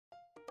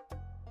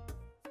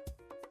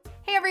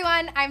Hey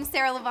everyone, I'm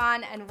Sarah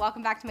Lavonne and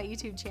welcome back to my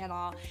YouTube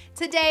channel.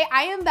 Today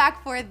I am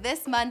back for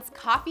this month's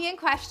Coffee and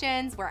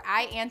Questions where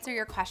I answer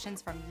your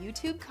questions from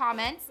YouTube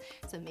comments.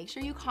 So make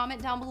sure you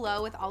comment down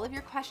below with all of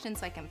your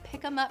questions so I can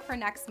pick them up for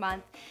next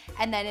month,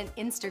 and then an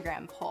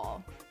Instagram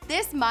poll.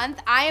 This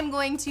month, I am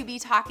going to be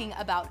talking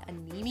about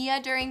anemia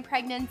during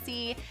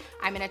pregnancy.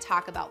 I'm gonna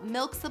talk about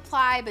milk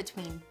supply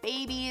between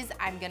babies.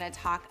 I'm gonna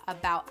talk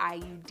about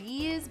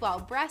IUDs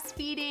while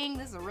breastfeeding.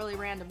 This is a really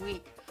random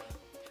week.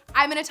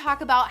 I'm gonna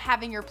talk about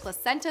having your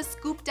placenta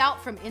scooped out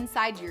from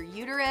inside your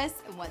uterus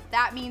and what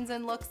that means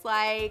and looks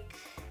like,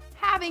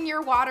 having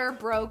your water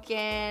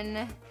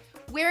broken,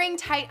 wearing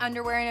tight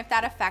underwear and if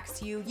that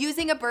affects you,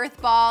 using a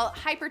birth ball,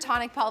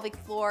 hypertonic pelvic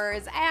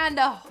floors, and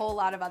a whole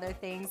lot of other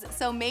things.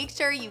 So make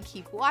sure you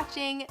keep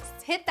watching,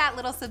 hit that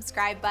little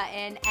subscribe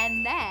button,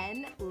 and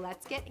then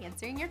let's get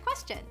answering your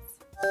questions.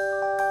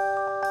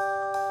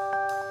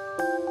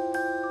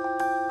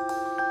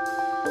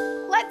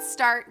 Let's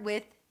start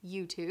with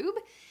YouTube.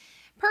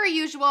 Per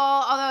usual,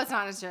 although it's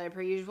not necessarily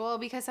per usual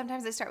because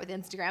sometimes I start with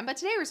Instagram, but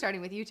today we're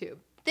starting with YouTube.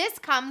 This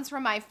comes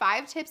from my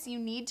 5 tips you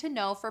need to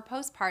know for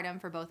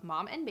postpartum for both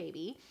mom and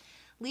baby.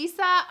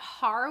 Lisa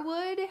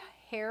Harewood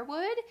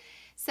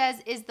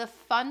says, is the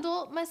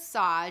Fundal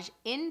massage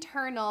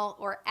internal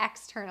or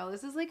external?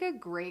 This is like a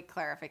great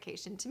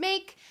clarification to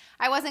make.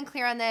 I wasn't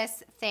clear on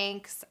this.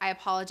 Thanks. I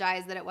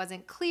apologize that it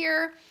wasn't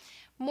clear.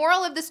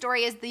 Moral of the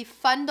story is the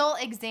Fundal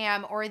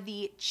exam or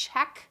the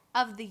check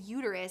of the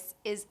uterus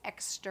is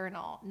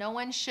external. No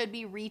one should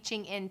be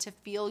reaching in to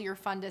feel your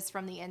fundus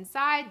from the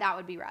inside. That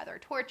would be rather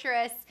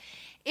torturous.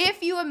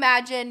 If you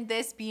imagine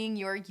this being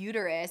your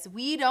uterus,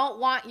 we don't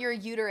want your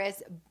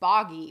uterus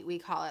boggy, we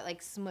call it,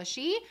 like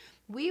smushy.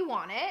 We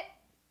want it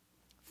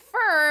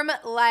firm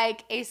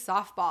like a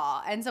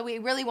softball. And so we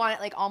really want it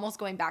like almost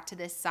going back to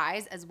this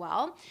size as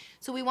well.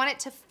 So we want it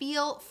to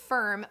feel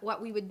firm.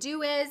 What we would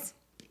do is,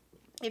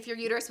 if your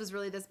uterus was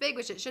really this big,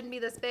 which it shouldn't be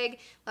this big,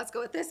 let's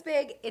go with this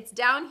big. It's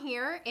down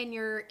here in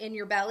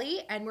your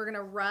belly, and we're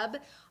gonna rub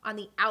on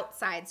the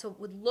outside. So it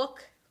would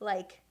look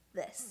like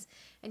this.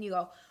 And you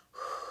go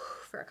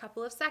for a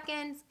couple of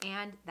seconds,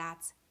 and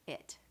that's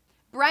it.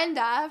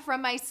 Brenda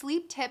from my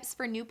Sleep Tips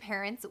for New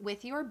Parents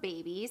with Your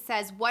Baby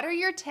says, what are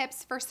your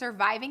tips for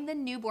surviving the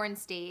newborn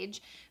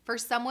stage for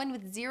someone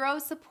with 0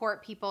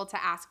 support people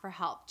to ask for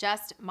help,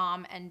 just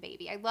mom and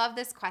baby? I love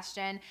this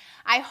question.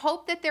 I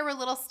hope that there were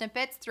little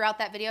snippets throughout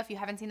that video. If you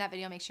haven't seen that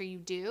video, make sure you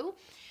do.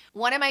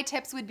 One of my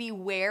tips would be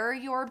wear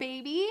your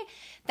baby.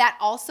 That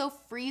also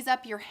frees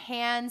up your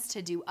hands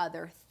to do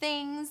other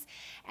things.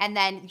 And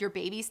then your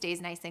baby stays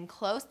nice and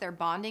close. They're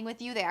bonding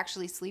with you. They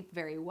actually sleep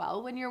very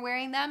well when you're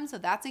wearing them. So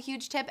that's a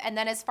huge tip. And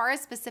then as far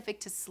as specific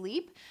to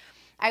sleep,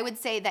 I would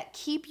say that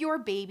keep your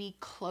baby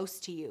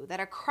close to you, that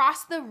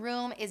across the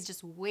room is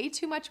just way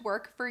too much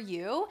work for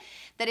you,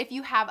 that if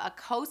you have a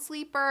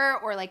co-sleeper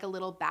or like a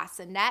little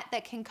bassinet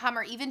that can come,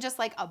 or even just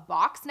like a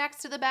box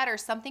next to the bed or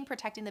something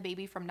protecting the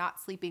baby from not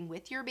sleeping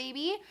with your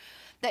baby,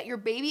 that your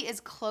baby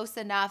is close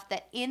enough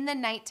that in the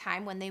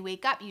nighttime when they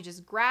wake up, you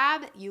just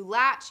grab, you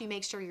latch, you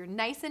make sure you're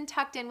nice and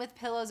tucked in with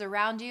pillows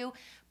around you,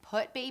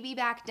 put baby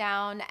back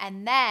down,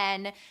 and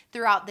then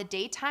throughout the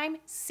daytime,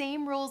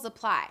 same rules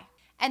apply.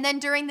 And then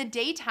during the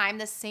daytime,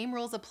 the same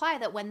rules apply,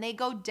 that when they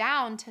go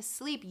down to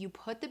sleep, you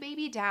put the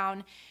baby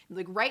down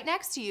like right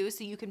next to you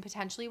so you can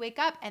potentially wake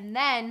up, and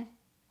then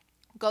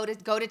go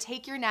to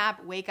take your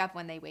nap, wake up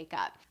when they wake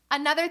up.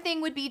 Another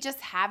thing would be just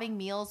having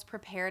meals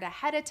prepared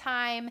ahead of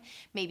time,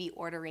 maybe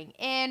ordering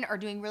in or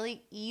doing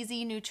really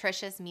easy,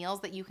 nutritious meals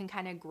that you can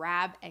kind of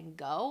grab and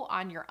go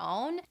on your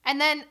own. And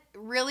then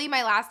really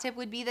my last tip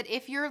would be that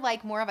if you're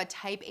like more of a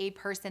type A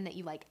person that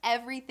you like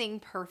everything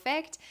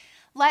perfect,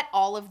 let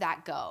all of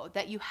that go,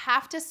 that you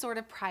have to sort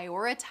of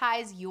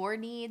prioritize your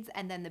needs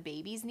and then the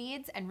baby's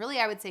needs. And really,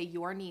 I would say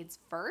your needs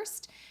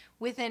first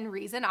within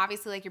reason.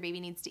 Obviously, like your baby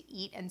needs to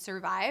eat and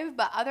survive,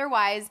 but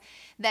otherwise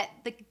that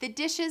the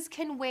dishes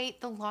can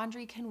wait, the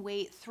laundry can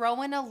wait,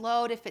 throw in a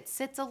load. If it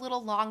sits a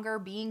little longer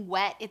being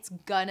wet, it's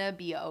gonna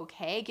be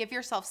okay. Give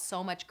yourself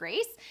so much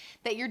grace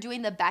that you're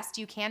doing the best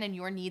you can and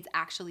your needs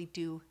actually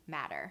do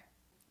matter.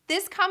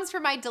 This comes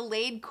from my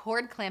delayed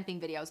cord clamping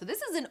video. So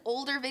this is an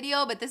older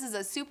video, but this is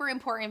a super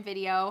important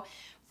video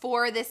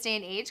for this day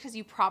and age because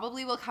you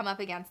probably will come up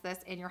against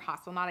this in your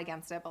hospital, not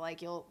against it, but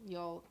like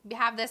you'll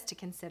have this to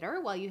consider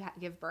while you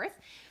give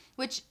birth,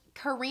 which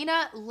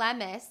Karina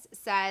Lemus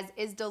says,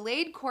 is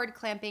delayed cord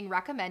clamping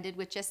recommended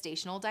with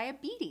gestational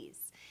diabetes?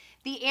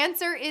 The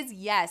answer is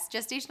yes.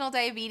 Gestational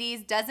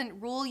diabetes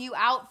doesn't rule you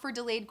out for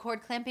delayed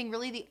cord clamping.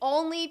 Really, the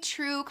only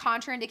true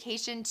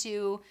contraindication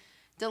to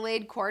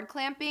delayed cord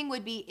clamping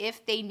would be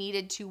if they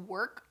needed to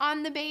work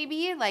on the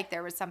baby, like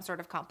there was some sort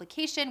of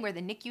complication where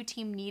the NICU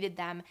team needed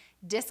them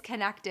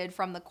disconnected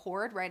from the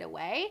cord right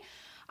away.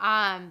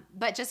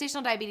 But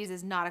gestational diabetes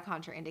is not a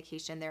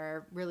contraindication. There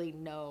are really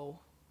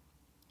no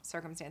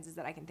circumstances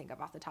that I can think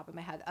of off the top of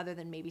my head, other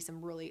than maybe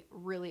some really,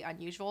 really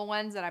unusual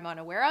ones that I'm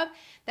unaware of,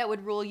 that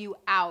would rule you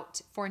out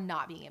for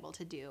not being able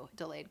to do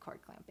delayed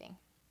cord clamping.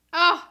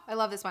 Oh, I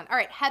love this one. All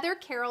right, Heather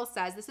Carroll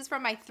says, this is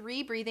from my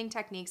 3 breathing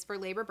techniques for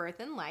labor, birth,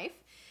 and life.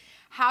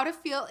 How to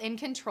feel in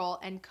control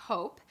and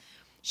cope.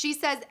 She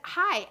says,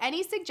 hi,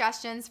 any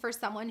suggestions for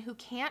someone who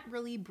can't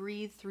really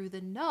breathe through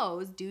the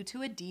nose due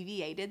to a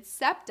deviated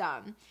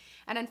septum?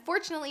 And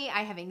unfortunately,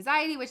 I have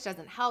anxiety, which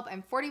doesn't help.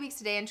 I'm 40 weeks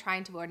today and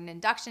trying to avoid an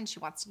induction. She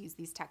wants to use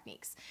these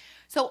techniques.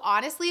 So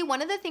honestly,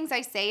 one of the things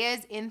I say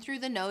is in through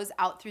the nose,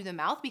 out through the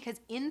mouth, because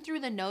in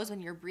through the nose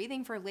when you're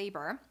breathing for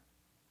labor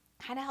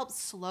kind of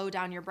helps slow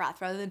down your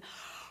breath rather than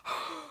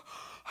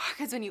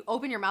because when you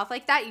open your mouth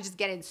like that, you just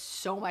get in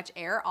so much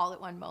air all at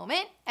one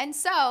moment. And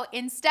so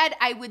instead,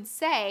 I would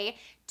say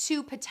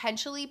to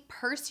potentially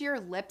purse your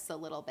lips a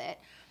little bit.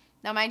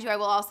 Now, mind you, I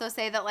will also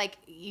say that like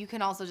you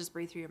can also just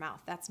breathe through your mouth.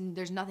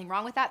 There's nothing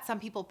wrong with that. Some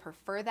people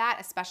prefer that,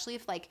 especially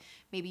if like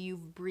maybe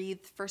you've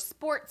breathed for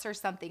sports or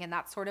something and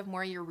that's sort of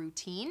more your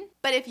routine.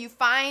 But if you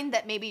find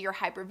that maybe you're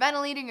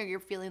hyperventilating or you're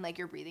feeling like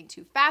you're breathing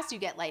too fast, you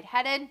get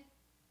lightheaded,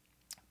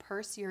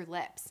 purse your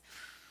lips.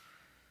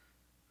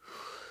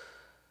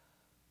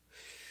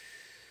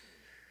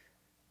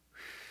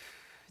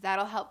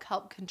 That'll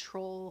help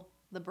control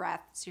the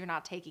breath so you're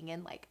not taking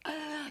in like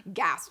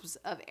gasps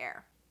of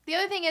air. The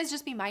other thing is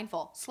just be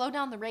mindful. Slow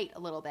down the rate a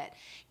little bit.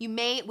 You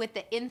may, with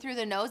the in through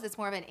the nose, it's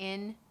more of an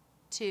in,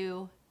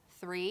 2,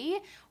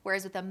 3.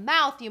 Whereas with the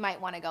mouth, you might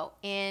want to go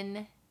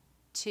in,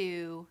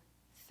 2,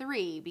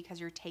 3 because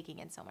you're taking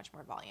in so much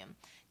more volume.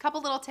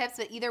 Couple little tips,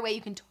 but either way,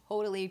 you can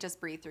totally just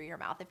breathe through your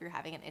mouth if you're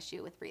having an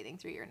issue with breathing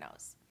through your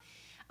nose.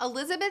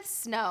 Elizabeth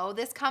Snow,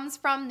 this comes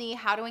from the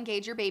How to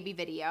Engage Your Baby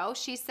video.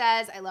 She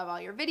says, I love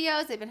all your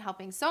videos. They've been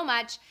helping so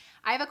much.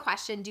 I have a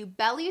question. Do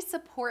belly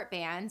support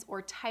bands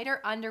or tighter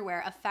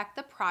underwear affect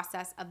the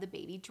process of the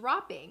baby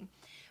dropping?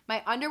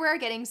 My underwear are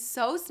getting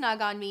so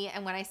snug on me,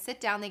 and when I sit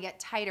down, they get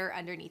tighter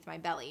underneath my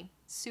belly.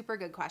 Super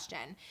good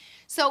question.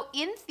 So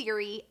in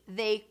theory,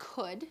 they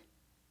could,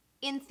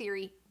 in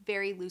theory,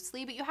 very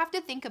loosely, but you have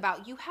to think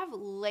about you have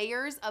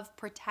layers of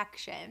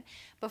protection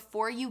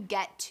before you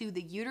get to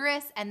the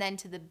uterus and then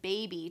to the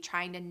baby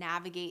trying to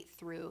navigate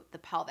through the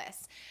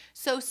pelvis.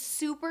 So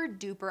super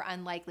duper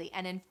unlikely.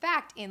 And in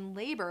fact, in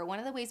labor, one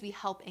of the ways we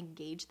help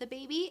engage the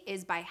baby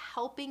is by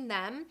helping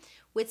them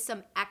with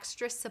some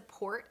extra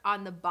support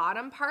on the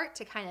bottom part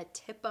to kind of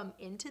tip them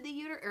into the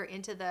uterus or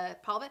into the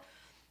pelvis.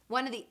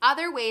 One of the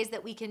other ways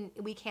that we can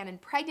in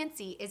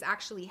pregnancy is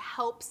actually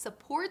help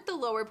support the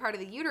lower part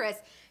of the uterus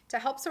to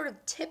help sort of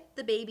tip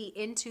the baby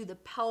into the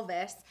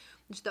pelvis,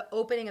 which is the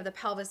opening of the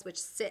pelvis, which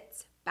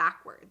sits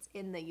backwards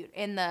in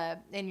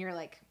your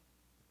like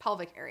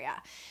pelvic area.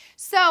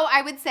 So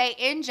I would say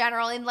in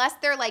general, unless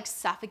they're like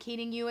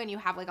suffocating you and you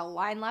have like a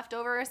line left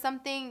over or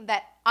something,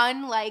 that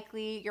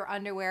unlikely your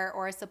underwear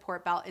or a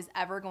support belt is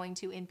ever going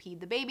to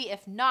impede the baby.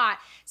 If not,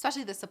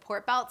 especially the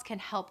support belts can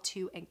help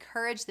to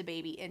encourage the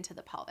baby into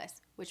the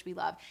pelvis, which we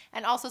love,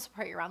 and also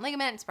support your round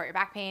ligament, support your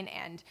back pain,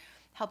 and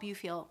help you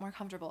feel more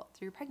comfortable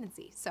through your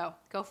pregnancy. So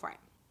go for it.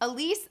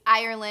 Elise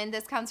Ireland,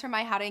 this comes from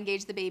my How to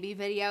Engage the Baby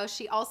video.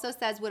 She also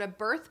says, would a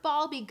birth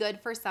ball be good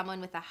for someone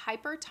with a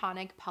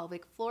hypertonic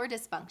pelvic floor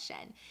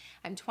dysfunction?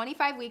 I'm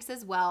 25 weeks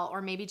as well, or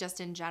maybe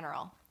just in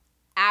general.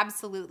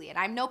 Absolutely. And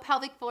I'm no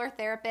pelvic floor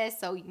therapist,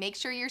 so make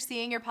sure you're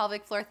seeing your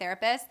pelvic floor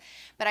therapist.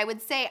 But I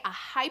would say a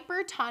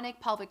hypertonic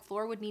pelvic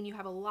floor would mean you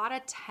have a lot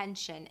of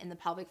tension in the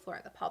pelvic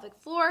floor. The pelvic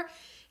floor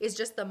is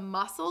just the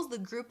muscles, the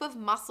group of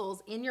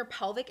muscles in your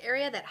pelvic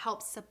area that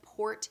help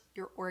support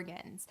your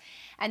organs.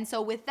 And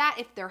so with that,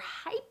 if they're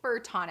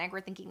hypertonic,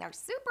 we're thinking they're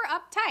super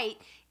uptight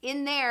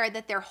in there,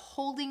 that they're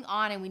holding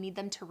on and we need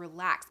them to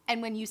relax.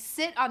 And when you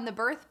sit on the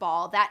birth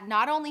ball, that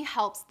not only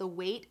helps the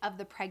weight of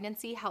the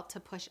pregnancy help to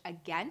push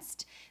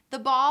against the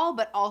ball,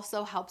 but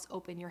also helps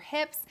open your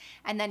hips.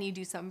 And then you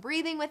do some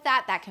breathing with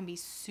that. That can be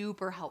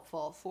super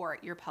helpful for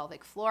your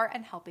pelvic floor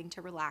and helping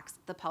to relax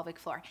the pelvic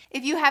floor.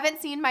 If you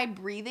haven't seen my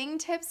breathing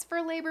tips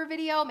for labor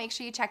video, make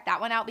sure you check that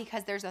one out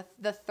because there's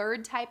the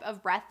third type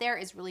of breath there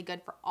is really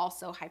good for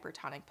also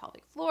hypertonic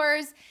pelvic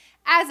floors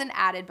as an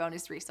added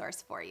bonus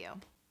resource for you.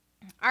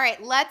 All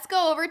right, let's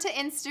go over to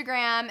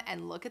Instagram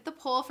and look at the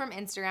poll from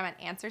Instagram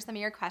and answer some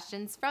of your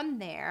questions from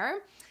there.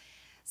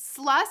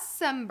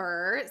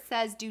 Slussember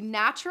says, do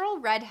natural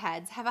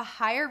redheads have a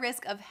higher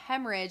risk of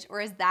hemorrhage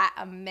or is that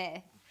a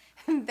myth?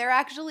 There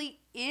actually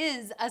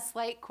is a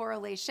slight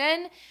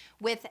correlation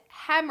with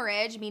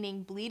hemorrhage,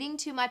 meaning bleeding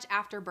too much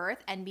after birth,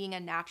 and being a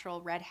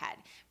natural redhead.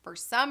 For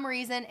some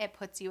reason, it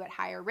puts you at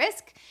higher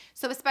risk.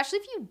 So especially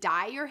if you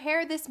dye your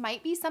hair, this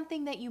might be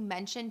something that you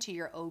mention to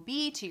your OB,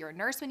 to your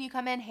nurse when you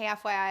come in. Hey,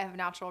 FYI, I have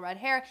natural red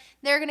hair.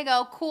 They're gonna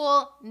go,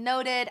 cool,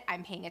 noted.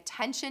 I'm paying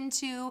attention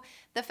to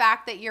the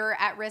fact that you're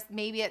at risk.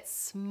 Maybe it's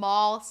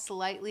small,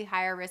 slightly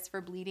higher risk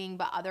for bleeding,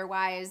 but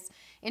otherwise,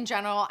 in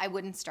general, I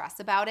wouldn't stress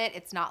about it.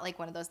 It's not like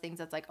one of those things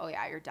that's like, oh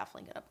yeah, you're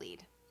definitely gonna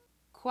bleed.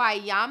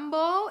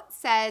 Kwayambo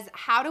says,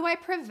 how do I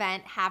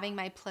prevent having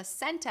my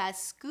placenta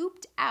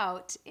scooped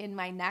out in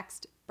my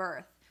next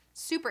birth?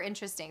 Super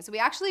interesting. So we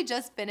actually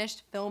just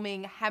finished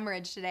filming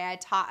hemorrhage today. I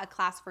taught a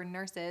class for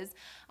nurses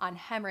on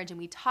hemorrhage and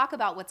we talk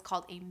about what's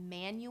called a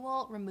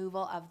manual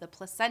removal of the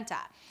placenta.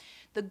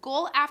 The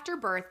goal after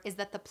birth is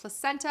that the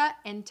placenta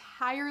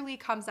entirely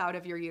comes out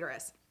of your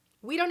uterus.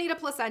 We don't need a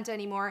placenta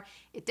anymore.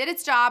 It did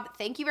its job.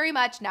 Thank you very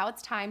much. Now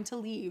it's time to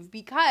leave,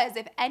 because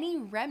if any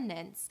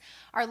remnants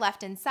are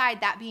left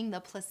inside, that being the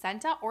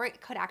placenta, or it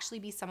could actually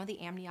be some of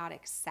the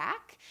amniotic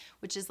sac,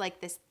 which is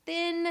like this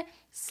thin,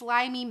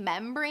 slimy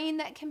membrane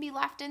that can be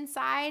left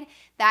inside,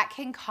 that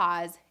can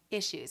cause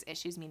issues.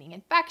 Issues meaning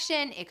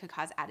infection, it could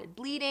cause added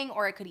bleeding,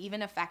 or it could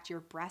even affect your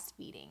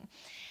breastfeeding.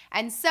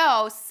 And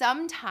so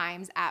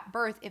sometimes at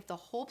birth, if the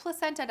whole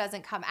placenta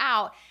doesn't come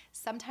out,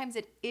 sometimes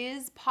it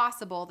is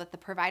possible that the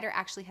provider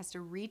actually has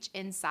to reach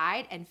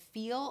inside and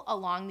feel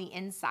along the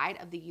inside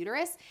of the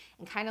uterus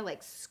and kind of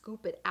like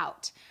scoop it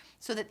out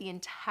so that the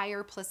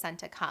entire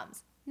placenta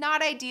comes.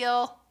 Not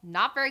ideal,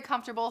 not very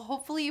comfortable.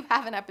 Hopefully you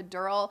have an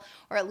epidural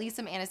or at least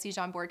some anesthesia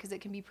on board, because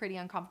it can be pretty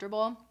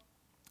uncomfortable.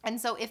 And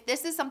so if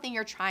this is something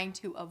you're trying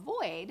to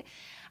avoid,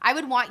 I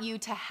would want you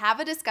to have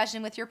a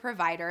discussion with your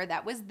provider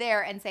that was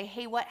there and say,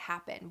 hey, what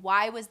happened?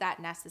 Why was that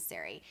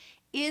necessary?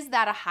 Is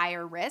that a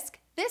higher risk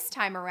this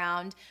time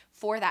around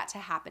for that to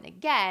happen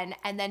again?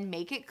 And then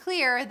make it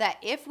clear that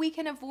if we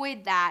can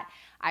avoid that,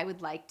 I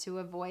would like to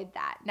avoid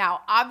that.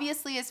 Now,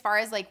 obviously, as far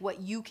as like what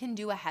you can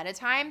do ahead of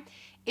time,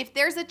 if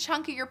there's a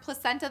chunk of your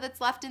placenta that's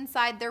left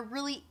inside, there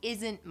really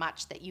isn't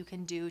much that you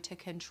can do to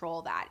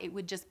control that. It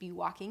would just be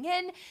walking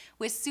in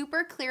with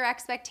super clear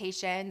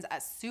expectations, a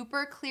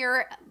super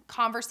clear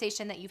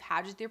conversation that you've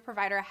had with your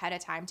provider ahead of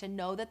time to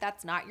know that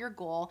that's not your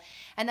goal.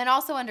 And then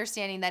also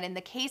understanding that in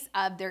the case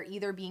of there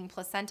either being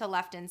placenta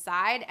left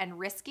inside and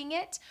risking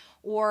it,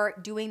 or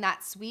doing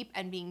that sweep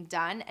and being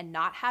done and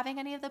not having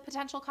any of the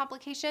potential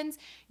complications,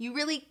 you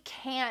really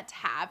can't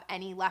have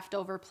any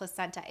leftover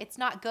placenta. It's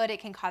not good. It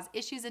can cause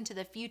issues into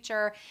the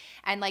future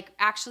and like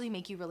actually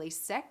make you really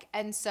sick.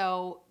 And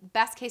so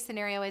best case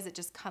scenario is it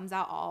just comes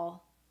out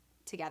all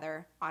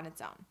together on its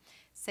own.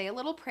 Say a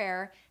little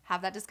prayer,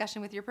 have that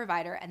discussion with your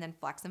provider, and then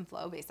flex and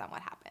flow based on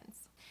what happens.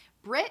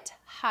 Britt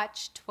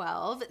Hutch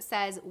 12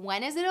 says,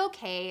 when is it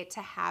okay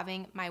to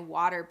having my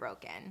water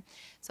broken?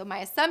 So my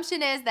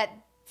assumption is that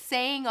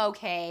saying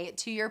okay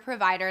to your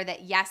provider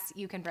that yes,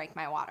 you can break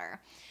my water.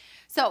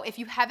 So if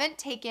you haven't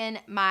taken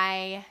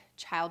my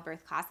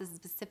childbirth class, this is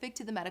specific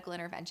to the medical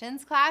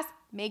interventions class,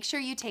 make sure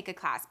you take a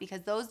class,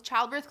 because those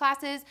childbirth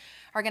classes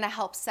are gonna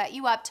help set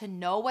you up to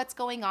know what's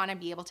going on and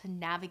be able to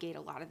navigate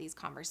a lot of these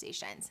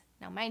conversations.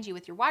 Now, mind you,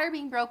 with your water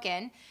being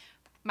broken,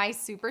 my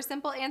super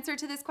simple answer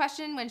to this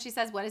question when she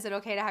says, when is it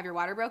okay to have your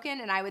water broken?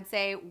 And I would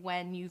say,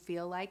 when you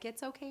feel like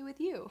it's okay with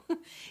you.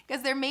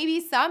 Because there may be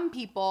some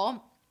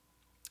people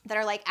that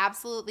are like,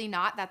 absolutely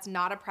not. That's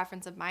not a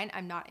preference of mine.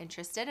 I'm not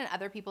interested. And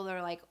other people that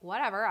are like,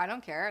 whatever, I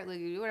don't care. Like,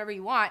 you do whatever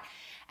you want.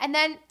 And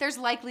then there's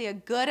likely a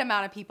good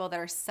amount of people that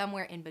are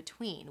somewhere in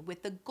between,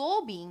 with the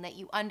goal being that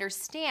you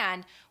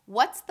understand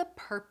what's the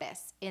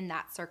purpose in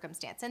that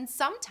circumstance. And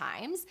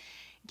sometimes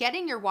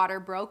getting your water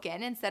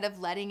broken instead of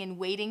letting and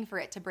waiting for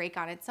it to break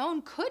on its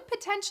own could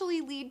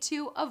potentially lead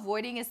to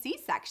avoiding a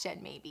C-section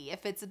maybe.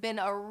 If it's been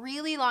a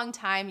really long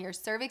time, your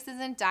cervix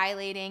isn't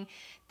dilating,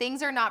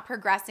 things are not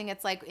progressing.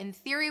 It's like, in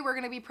theory, we're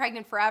gonna be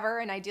pregnant forever,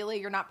 and ideally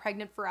you're not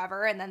pregnant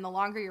forever, and then the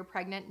longer you're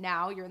pregnant,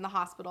 now you're in the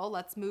hospital,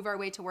 let's move our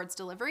way towards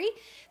delivery.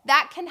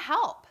 That can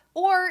help.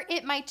 Or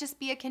it might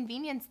just be a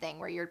convenience thing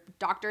where your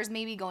doctor's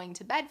maybe going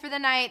to bed for the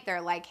night. They're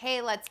like,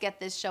 hey, let's get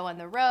this show on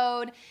the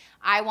road.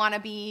 I wanna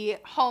be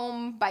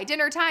home by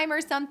dinner time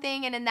or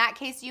something. And in that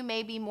case, you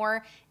may be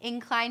more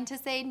inclined to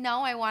say,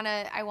 no, I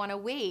wanna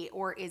wait.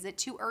 Or is it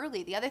too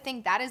early? The other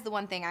thing, that is the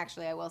one thing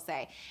actually I will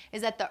say,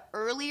 is that the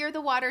earlier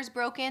the water's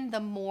broken, the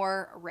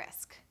more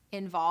risk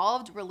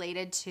involved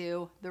related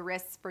to the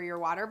risks for your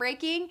water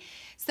breaking.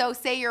 So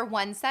say you're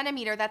 1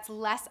 centimeter, that's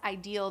less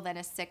ideal than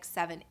a 6,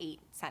 7, 8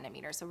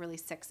 centimeters. So really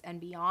 6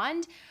 and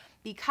beyond,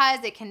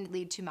 because it can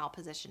lead to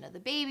malposition of the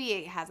baby.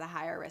 It has a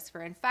higher risk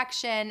for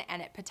infection,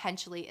 and it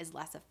potentially is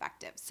less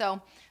effective.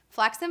 So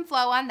flex and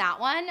flow on that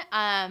one.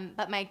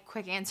 But my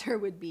quick answer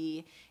would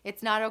be,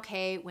 it's not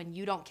okay when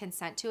you don't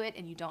consent to it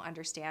and you don't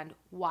understand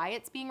why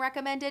it's being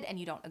recommended and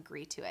you don't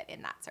agree to it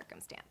in that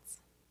circumstance.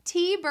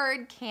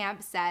 T-Bird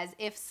Camp says,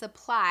 if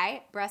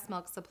supply, breast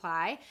milk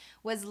supply,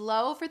 was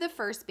low for the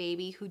first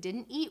baby who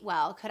didn't eat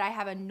well, could I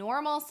have a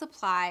normal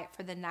supply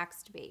for the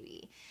next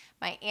baby?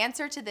 My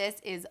answer to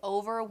this is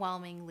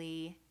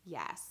overwhelmingly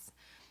yes.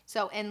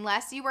 So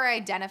unless you were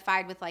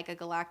identified with like a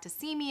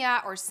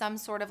galactosemia or some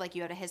sort of like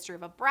you had a history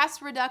of a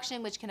breast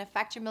reduction, which can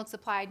affect your milk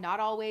supply, not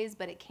always,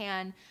 but it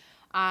can.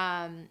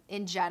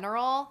 In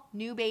general,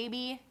 new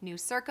baby, new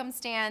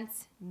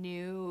circumstance,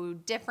 new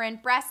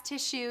different breast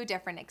tissue,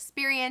 different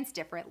experience,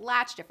 different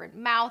latch, different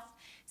mouth,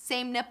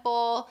 same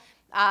nipple,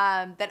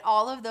 that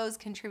all of those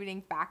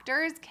contributing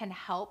factors can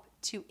help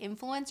to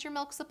influence your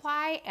milk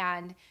supply,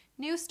 and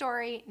new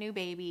story, new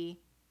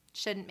baby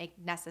shouldn't make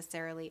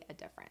necessarily a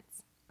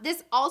difference.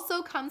 This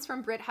also comes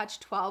from Britt Hutch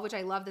 12, which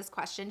I love this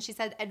question. She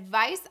said,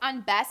 advice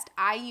on best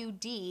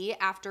IUD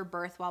after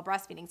birth while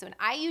breastfeeding. So an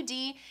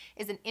IUD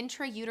is an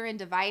intrauterine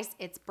device.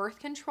 It's birth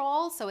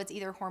control. So it's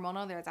either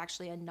hormonal, there's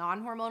actually a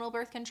non-hormonal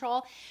birth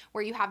control,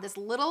 where you have this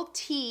little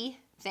T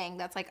thing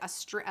that's like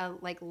a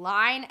like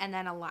line and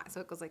then a line.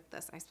 So it goes like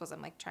this. I suppose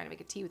I'm like trying to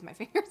make a T with my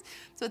fingers.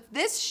 So it's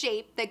this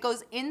shape that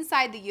goes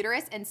inside the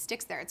uterus and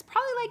sticks there. It's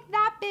probably like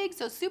that big,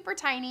 so super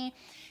tiny,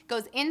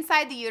 goes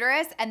inside the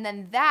uterus, and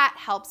then that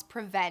helps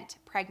prevent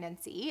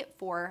pregnancy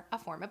for a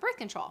form of birth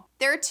control.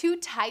 There are two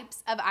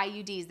types of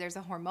IUDs. There's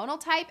a hormonal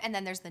type and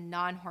then there's the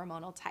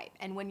non-hormonal type.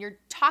 And when you're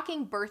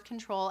talking birth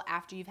control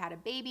after you've had a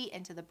baby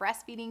into the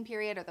breastfeeding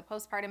period or the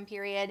postpartum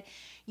period,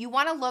 you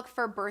want to look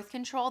for birth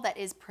control that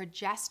is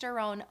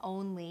progesterone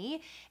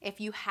only if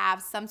you have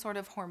some sort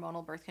of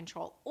hormonal birth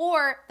control,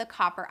 or the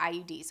copper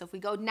IUD. So if we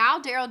go now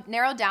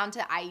narrow down to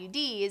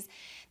IUDs,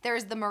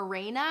 there's the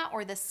Mirena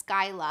or the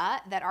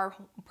Skyla that are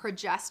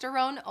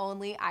progesterone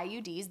only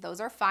IUDs. Those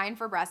are fine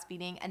for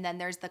breastfeeding. And then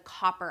there's the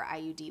copper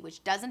IUD,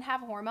 which doesn't have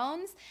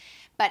hormones,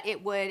 but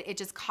it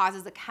just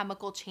causes a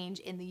chemical change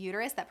in the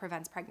uterus that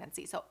prevents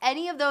pregnancy. So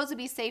any of those would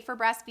be safe for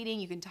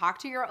breastfeeding. You can talk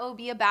to your OB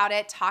about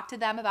it, talk to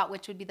them about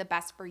which would be the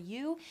best for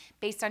you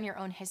based on your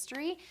own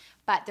history.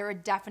 But there are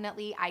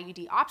definitely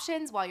IUD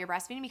options while you're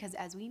breastfeeding, because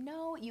as we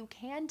know, you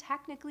can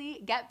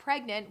technically get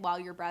pregnant while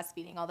you're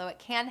breastfeeding. Although it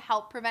can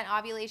help prevent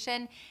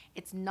ovulation,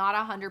 it's not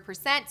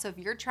 100%. So if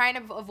you're trying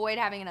to avoid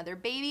having another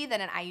baby,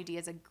 then an IUD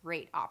is a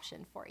great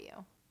option for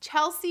you.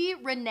 Chelsea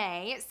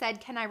Renee said,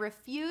 can I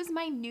refuse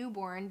my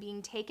newborn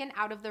being taken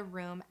out of the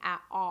room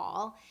at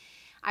all?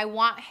 I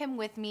want him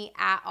with me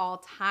at all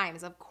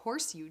times. Of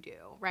course you do,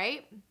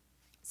 right?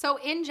 So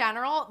in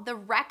general, the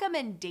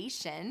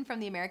recommendation from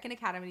the American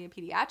Academy of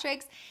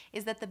Pediatrics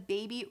is that the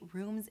baby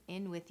rooms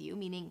in with you,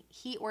 meaning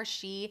he or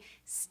she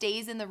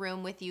stays in the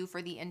room with you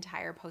for the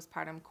entire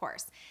postpartum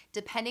course.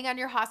 Depending on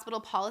your hospital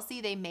policy,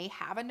 they may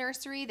have a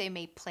nursery, they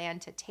may plan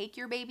to take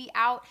your baby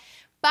out,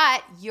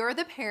 but you're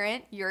the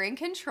parent, you're in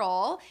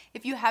control.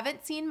 If you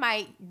haven't seen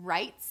my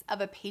Rights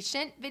of a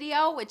Patient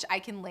video, which I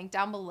can link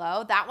down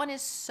below, that one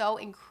is so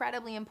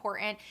incredibly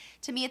important.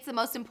 To me, it's the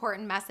most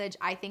important message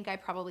I think I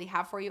probably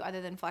have for you,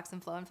 other than Flex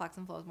and Flow, and Flex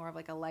and Flow is more of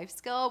like a life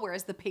skill,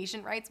 whereas the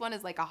patient rights one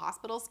is like a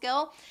hospital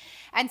skill.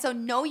 And so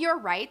know your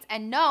rights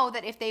and know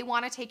that if they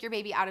want to take your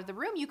baby out of the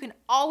room, you can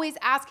always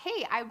ask,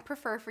 hey, I would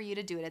prefer for you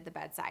to do it at the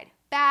bedside.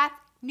 Bath,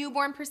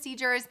 newborn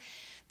procedures.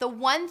 The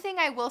one thing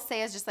I will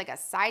say is just like a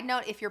side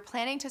note, if you're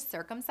planning to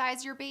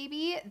circumcise your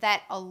baby,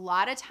 that a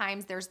lot of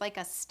times there's like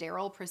a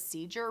sterile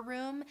procedure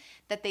room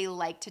that they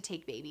like to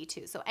take baby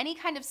to. So any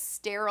kind of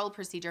sterile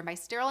procedure, by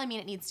sterile I mean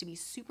it needs to be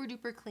super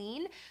duper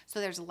clean so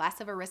there's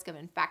less of a risk of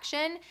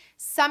infection.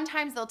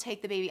 Sometimes they'll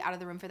take the baby out of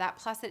the room for that.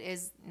 Plus it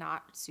is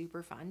not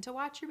super fun to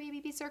watch your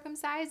baby be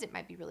circumcised. It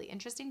might be really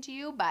interesting to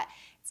you, but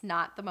it's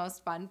not the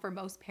most fun for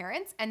most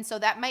parents. And so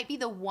that might be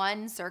the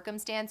one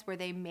circumstance where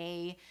they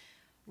may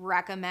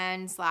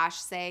recommend /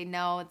 say,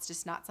 no, it's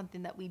just not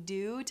something that we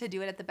do to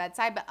do it at the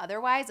bedside. But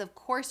otherwise, of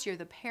course, you're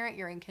the parent,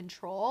 you're in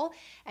control,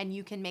 and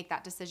you can make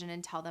that decision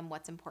and tell them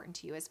what's important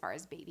to you as far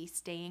as baby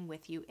staying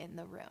with you in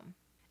the room.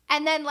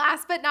 And then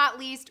last but not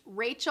least,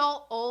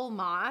 Rachel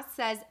Olma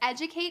says,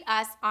 educate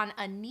us on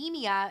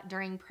anemia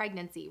during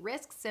pregnancy,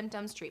 risks,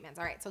 symptoms, treatments.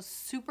 All right, so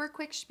super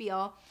quick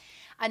spiel.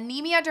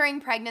 Anemia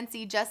during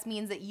pregnancy just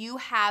means that you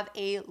have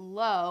a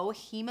low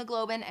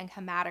hemoglobin and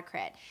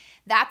hematocrit.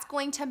 That's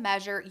going to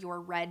measure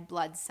your red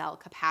blood cell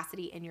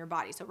capacity in your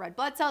body. So red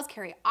blood cells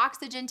carry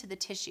oxygen to the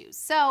tissues.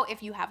 So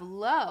if you have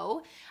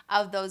low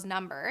of those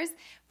numbers,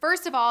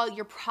 first of all,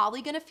 you're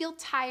probably gonna feel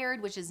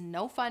tired, which is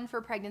no fun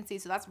for pregnancy.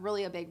 So that's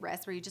really a big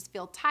risk, where you just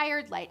feel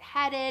tired,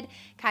 lightheaded,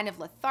 kind of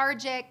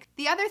lethargic.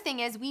 The other thing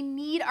is we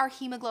need our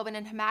hemoglobin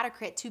and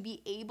hematocrit to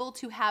be able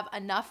to have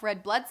enough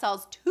red blood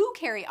cells to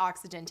carry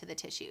oxygen to the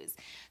tissues.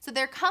 So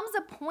there comes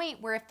a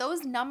point where if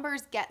those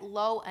numbers get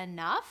low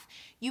enough,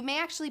 you may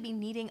actually be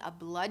needing a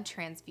blood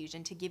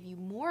transfusion to give you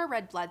more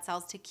red blood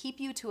cells to keep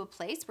you to a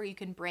place where you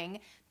can bring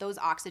those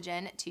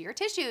oxygen to your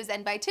tissues.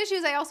 And by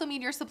tissues, I also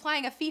mean you're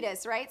supplying a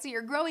fetus, right? So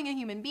you're growing a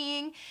human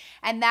being,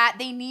 and that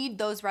they need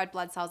those red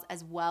blood cells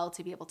as well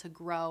to be able to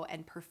grow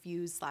and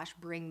perfuse /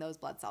 bring those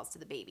blood cells to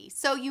the baby.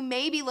 So you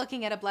may be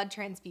looking at a blood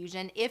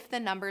transfusion if the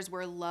numbers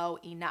were low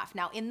enough.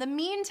 Now, in the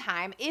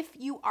meantime, if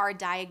you are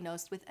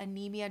diagnosed with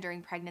anemia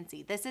during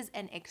pregnancy, this is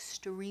an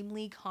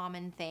extremely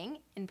common thing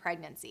in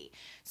pregnancy.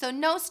 So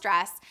no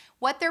stress.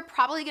 What they're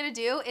probably gonna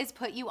do is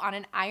put you on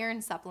an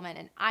iron supplement,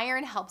 and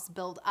iron helps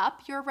build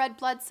up your red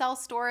blood cell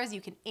stores.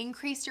 You can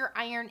increase your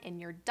iron in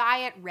your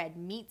diet. Red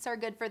meats are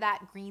good for that.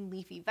 Green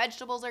leafy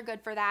vegetables are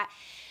good for that.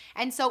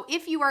 And so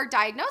if you are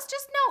diagnosed,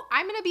 just know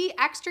I'm gonna be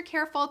extra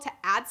careful to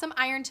add some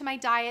iron to my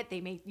diet.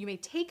 You may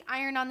take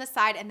iron on the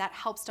side, and that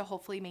helps to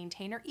hopefully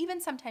maintain or even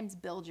sometimes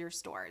build your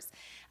stores.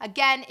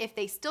 Again, if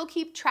they still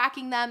keep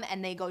tracking them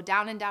and they go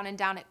down and down and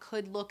down, it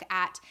could look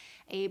at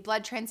a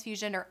blood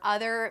transfusion or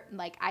other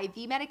like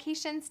IV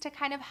medications to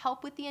kind of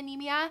help with the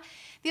anemia.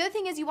 The other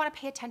thing is you want to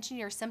pay attention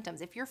to your symptoms.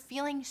 If you're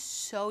feeling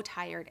so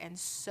tired and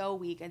so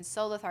weak and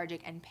so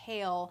lethargic and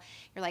pale,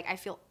 you're like, I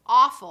feel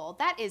awful,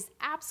 that is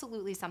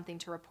absolutely something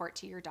to report report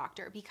to your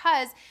doctor,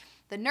 because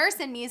the nurse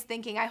in me is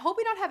thinking, I hope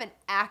we don't have an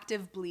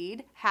active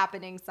bleed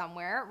happening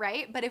somewhere,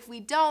 right? But if we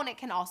don't, it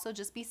can also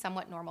just be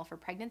somewhat normal for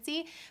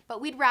pregnancy,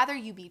 but we'd rather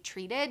you be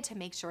treated to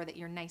make sure that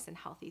you're nice and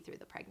healthy through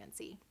the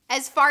pregnancy.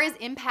 As far as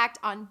impact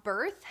on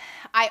birth,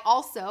 I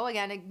also,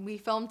 again, we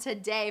filmed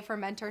today for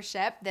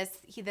mentorship,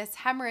 this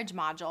hemorrhage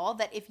module,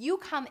 that if you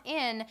come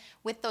in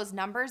with those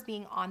numbers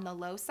being on the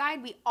low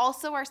side, we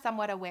also are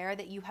somewhat aware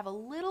that you have a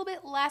little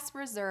bit less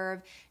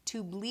reserve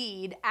to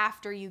bleed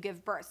after you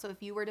give birth. So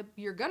if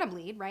you're gonna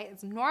bleed, right?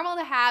 It's normal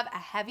to have a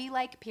heavy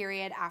like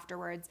period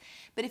afterwards,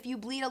 but if you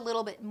bleed a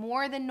little bit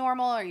more than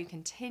normal or you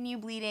continue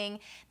bleeding,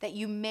 that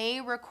you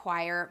may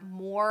require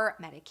more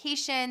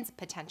medications,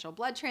 potential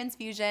blood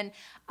transfusion,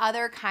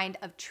 other kind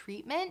of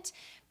treatment,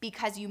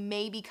 because you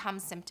may become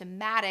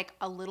symptomatic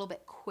a little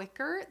bit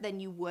quicker than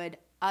you would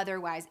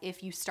otherwise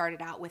if you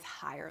started out with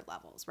higher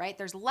levels, right?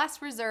 There's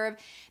less reserve.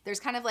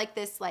 There's kind of like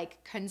this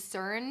like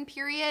concern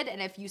period.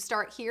 And if you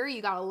start here,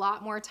 you got a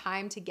lot more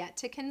time to get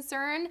to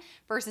concern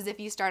versus if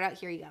you start out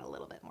here, you got a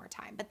little bit more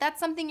time. But that's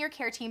something your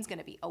care team's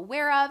gonna be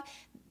aware of.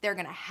 They're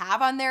gonna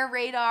have on their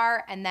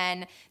radar, and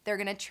then they're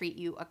gonna treat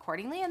you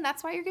accordingly. And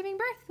that's why you're giving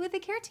birth with a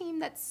care team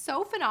that's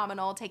so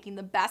phenomenal, taking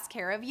the best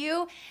care of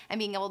you and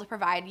being able to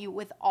provide you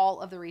with all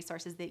of the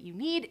resources that you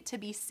need to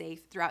be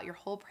safe throughout your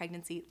whole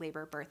pregnancy,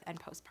 labor, birth, and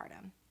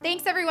postpartum.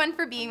 Thanks everyone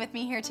for being with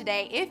me here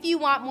today. If you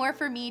want more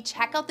from me,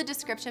 check out the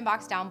description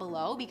box down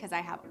below, because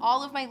I have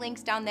all of my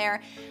links down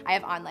there. I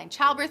have online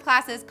childbirth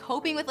classes,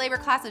 coping with labor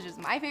class, which is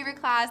my favorite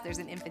class. There's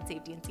an infant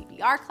safety and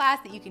CPR class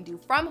that you can do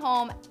from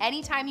home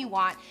anytime you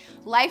want.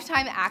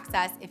 Lifetime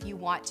access if you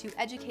want to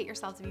educate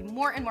yourself to be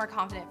more and more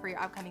confident for your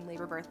upcoming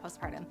labor, birth,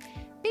 postpartum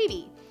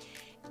baby.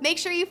 Make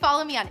sure you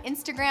follow me on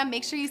Instagram.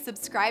 Make sure you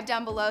subscribe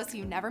down below so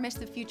you never miss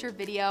the future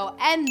video.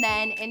 And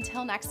then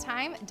until next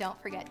time,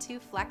 don't forget to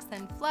flex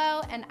and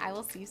flow, and I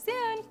will see you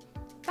soon.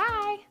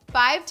 Bye.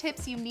 5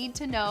 tips you need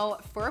to know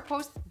for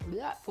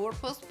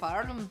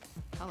postpartum.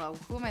 Hello,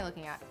 who am I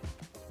looking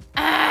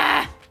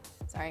at?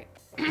 Sorry.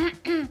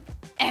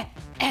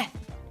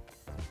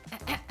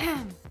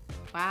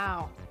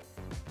 Wow.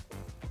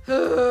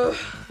 Okay.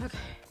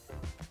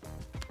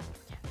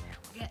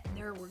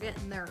 We're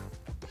getting there.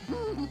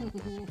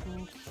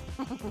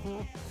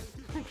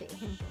 Okay,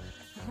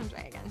 I'll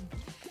try again.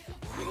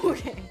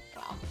 Okay,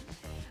 wow.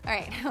 All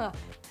right.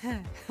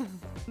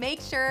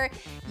 Make sure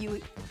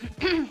you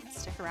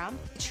stick around.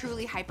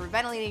 Truly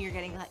hyperventilating, you're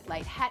getting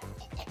lightheaded.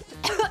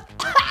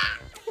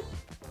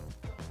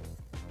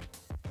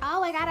 Oh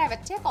my God, I have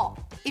a tickle.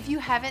 If you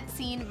haven't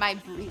seen my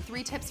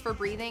 3 tips for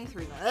breathing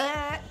through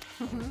wow.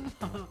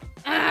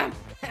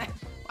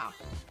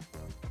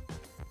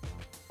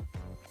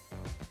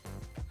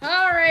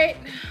 All right,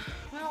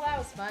 well, that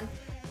was fun.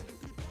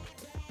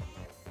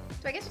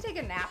 Do I get to take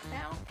a nap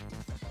now?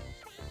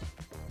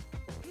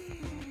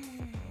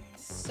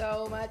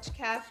 So much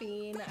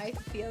caffeine, I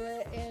feel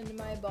it in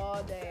my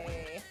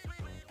body.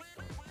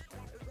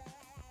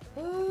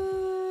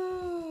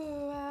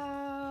 Ooh,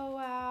 wow,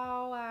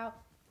 wow, wow.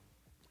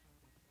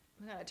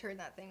 I gotta turn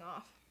that thing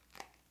off.